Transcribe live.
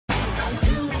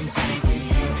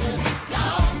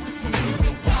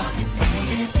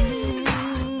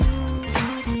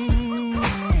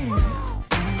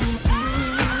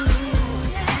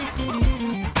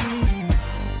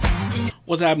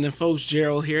What's happening, folks?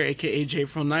 Gerald here, aka J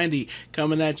from 90,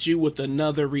 coming at you with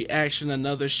another reaction,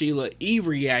 another Sheila E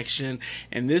reaction,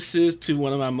 and this is to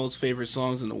one of my most favorite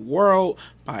songs in the world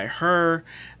by her.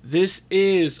 This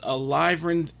is a live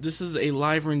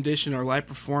rendition or live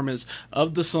performance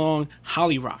of the song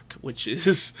Holly Rock, which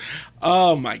is,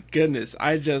 oh my goodness,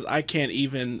 I can't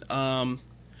even.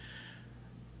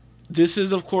 This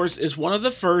is, of course, is one of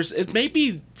the first. It may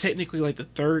be technically like the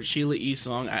third Sheila E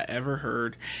song I ever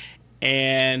heard.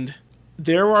 And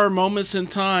there are moments in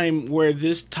time where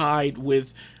this tied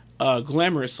with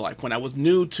Glamorous Life. When I was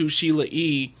new to Sheila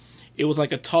E, it was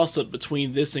like a toss-up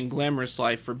between this and Glamorous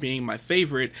Life for being my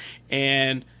favorite.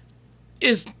 And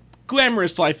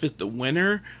Glamorous Life is the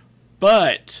winner,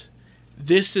 but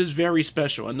this is very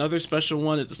special. Another special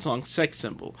one is the song Sex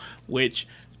Symbol, which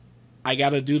I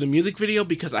gotta do the music video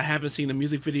because I haven't seen the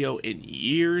music video in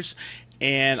years.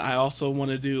 And I also want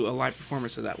to do a live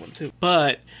performance of that one too.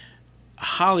 But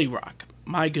Holly Rock,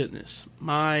 my goodness,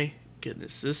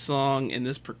 this song and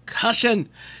this percussion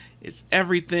is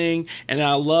everything. And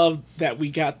I love that we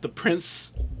got the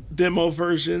Prince demo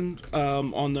version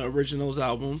on the Originals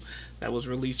album that was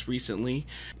released recently.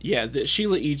 Yeah,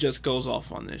 Sheila E just goes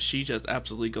off on this. She just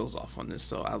absolutely goes off on this.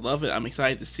 So I love it. I'm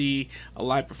excited to see a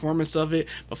live performance of it.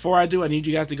 Before I do, I need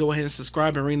you guys to go ahead and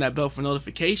subscribe and ring that bell for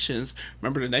notifications.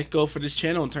 Remember, the next goal for this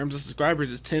channel in terms of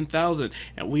subscribers is 10,000,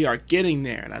 and we are getting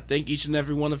there. And I thank each and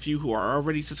every one of you who are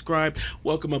already subscribed.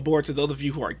 Welcome aboard to those of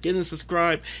you who are getting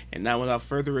subscribed. And now, without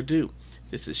further ado,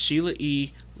 this is Sheila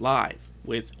E live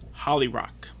with Holly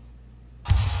Rock.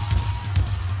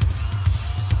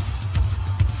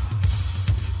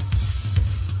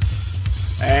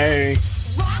 Hey.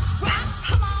 Rock, rock,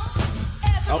 come on.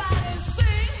 Everybody sing.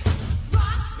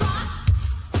 Rock, rock.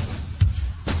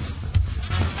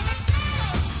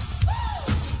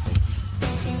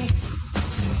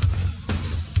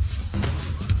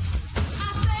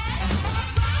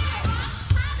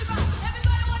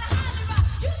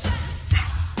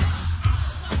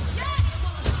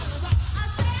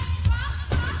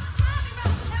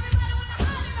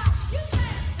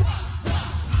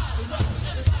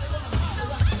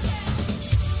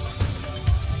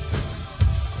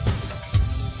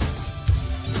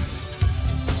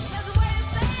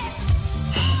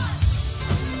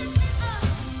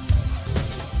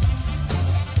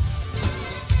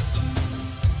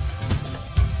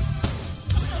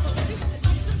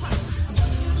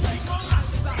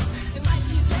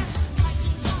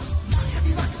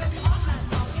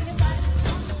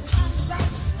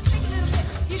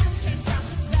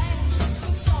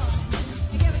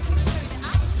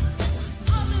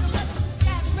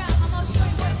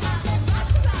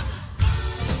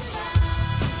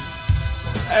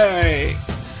 Hey.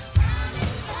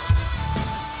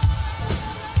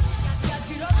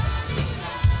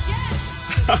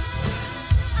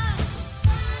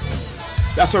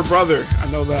 That's her brother.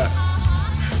 I know that.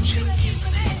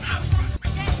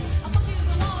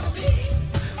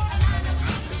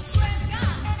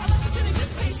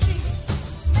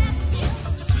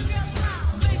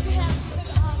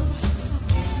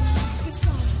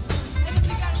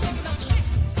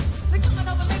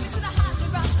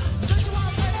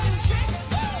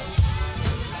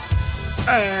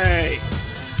 Hey.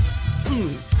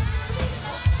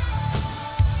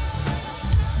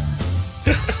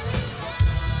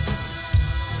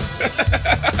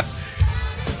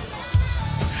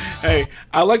 Hey,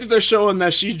 I like that they're showing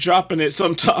that she's dropping it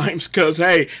sometimes, because,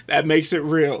 hey, that makes it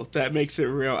real. That makes it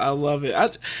real. I love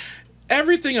it.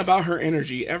 Everything about her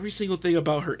energy, every single thing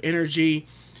about her energy,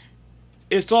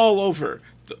 it's all over.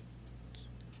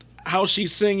 How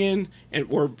she's singing,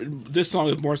 or this song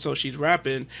is more so she's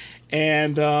rapping,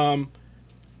 and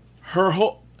her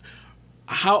whole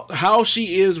how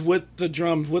she is with the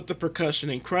drums, with the percussion,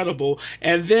 incredible,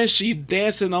 and then she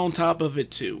dancing on top of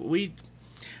it too.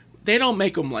 They don't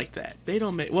make them like that. They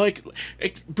don't make, well,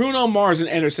 like Bruno Mars and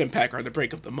Anderson .Paak are the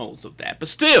break of the molds of that. But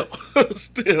still,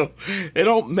 they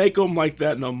don't make them like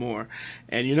that no more.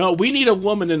 And you know, we need a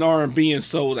woman in R&B and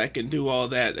soul that can do all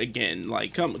that again.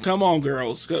 Like, come on,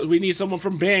 girls. We need someone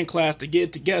from band class to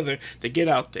get together to get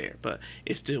out there. But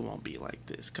it still won't be like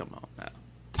this. Come on now.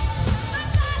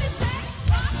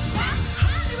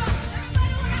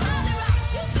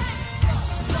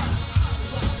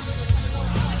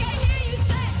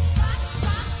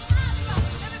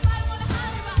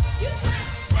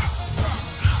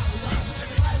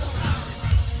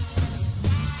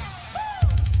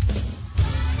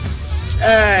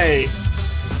 Hey!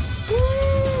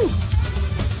 Woo!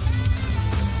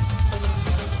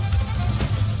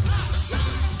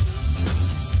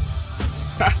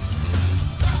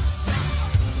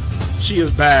 She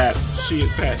is bad. She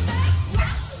is bad.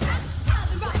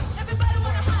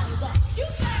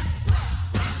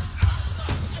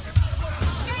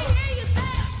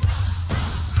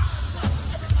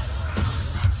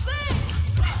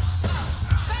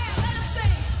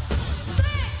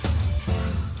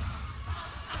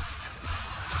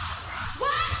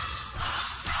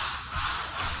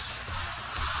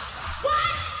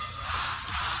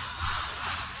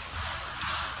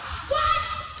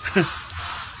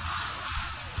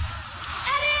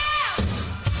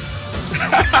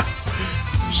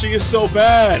 She is so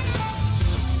bad.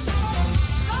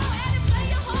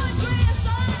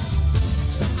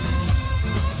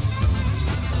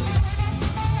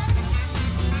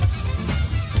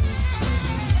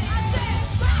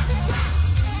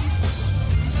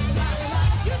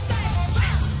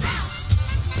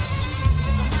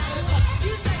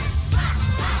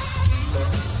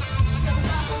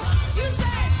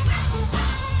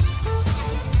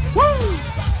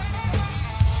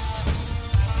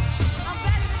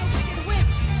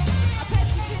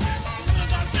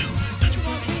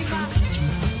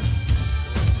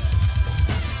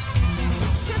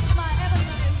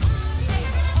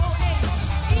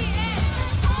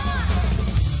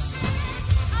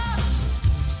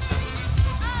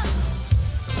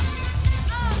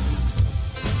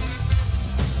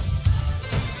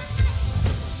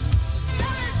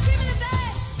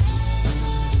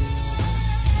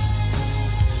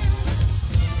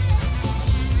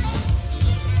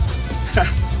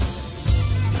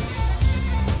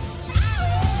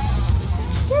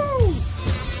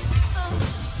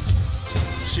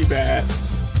 She bad.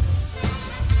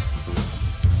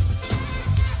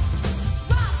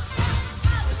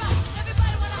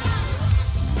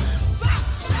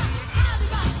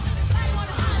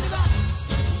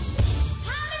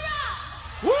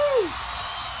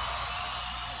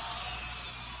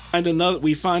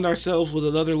 We find ourselves with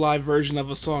another live version of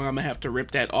a song I'm gonna have to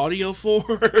rip that audio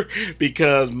for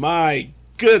because my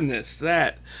goodness,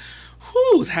 that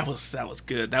was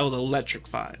good. That was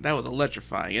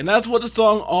electrifying. And that's what the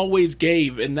song always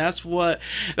gave. And that's what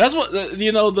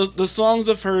you know, the songs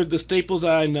I've heard, the staples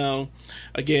that I know.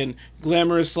 Again,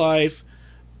 Glamorous Life,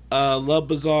 Love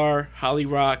Bazaar, Holly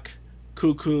Rock,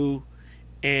 Cuckoo,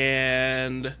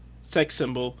 and Sex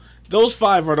Symbol. Those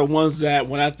five are the ones that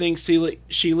when I think Sheila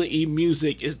E.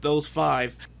 music is those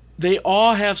five. They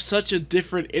all have such a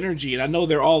different energy, and I know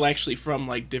they're all actually from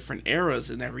like different eras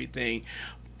and everything,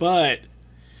 but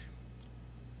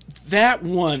that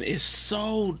one is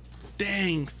so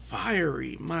dang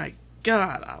fiery. My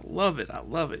God, I love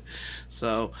it.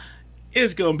 So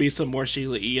it's gonna be some more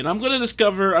Sheila E. And I'm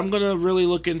gonna really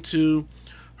look into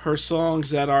her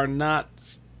songs that are not,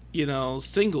 you know,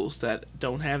 singles, that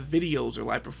don't have videos or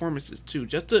live performances too,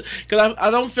 just to, because I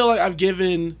don't feel like I've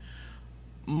given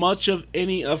much of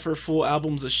any of her full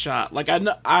albums a shot. Like, I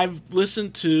know I've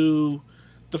listened to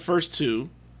the first two.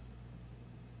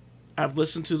 I've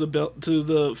listened to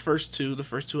the first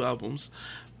two albums,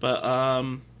 but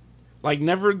like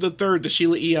never the third, the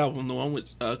Sheila E. album, the one with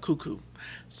Cuckoo.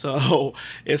 So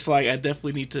it's like I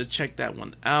definitely need to check that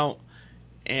one out.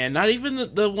 And not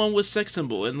even the one with Sex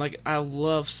Symbol. And like, I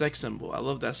love Sex Symbol. I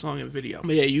love that song and video.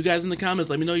 But yeah, you guys in the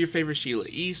comments, let me know your favorite Sheila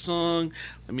E. song.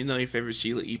 Let me know your favorite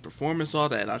Sheila E. performance, all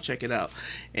that, and I'll check it out.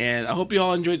 And I hope you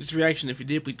all enjoyed this reaction. If you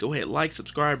did, please go ahead, like,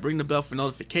 subscribe, ring the bell for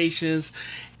notifications.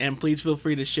 And please feel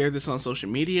free to share this on social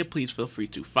media. Please feel free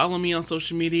to follow me on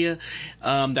social media.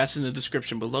 That's in the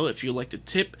description below. If you'd like to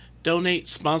tip, donate,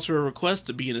 sponsor a request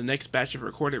to be in the next batch of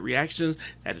recorded reactions,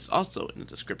 that is also in the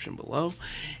description below.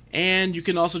 And you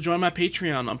can also join my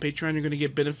Patreon. On Patreon, you're going to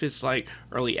get benefits like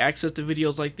early access to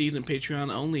videos like these and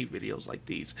Patreon only videos like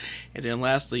these. And then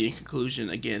lastly, in conclusion,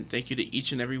 again, thank you to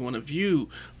each and every one of you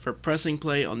for pressing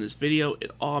play on this video. It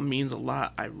all means a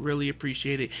lot. I really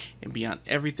appreciate it. And beyond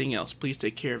everything else, please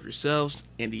take care of yourselves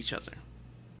and each other.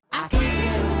 I can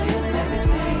feel with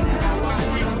everything that I want.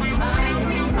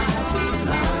 My sweet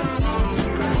love,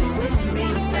 ride with me,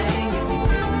 bang. If you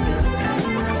can feel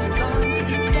pain, I'm gone.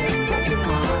 You get what you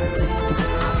want.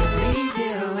 I can leave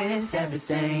you with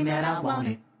everything that I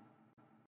wanted.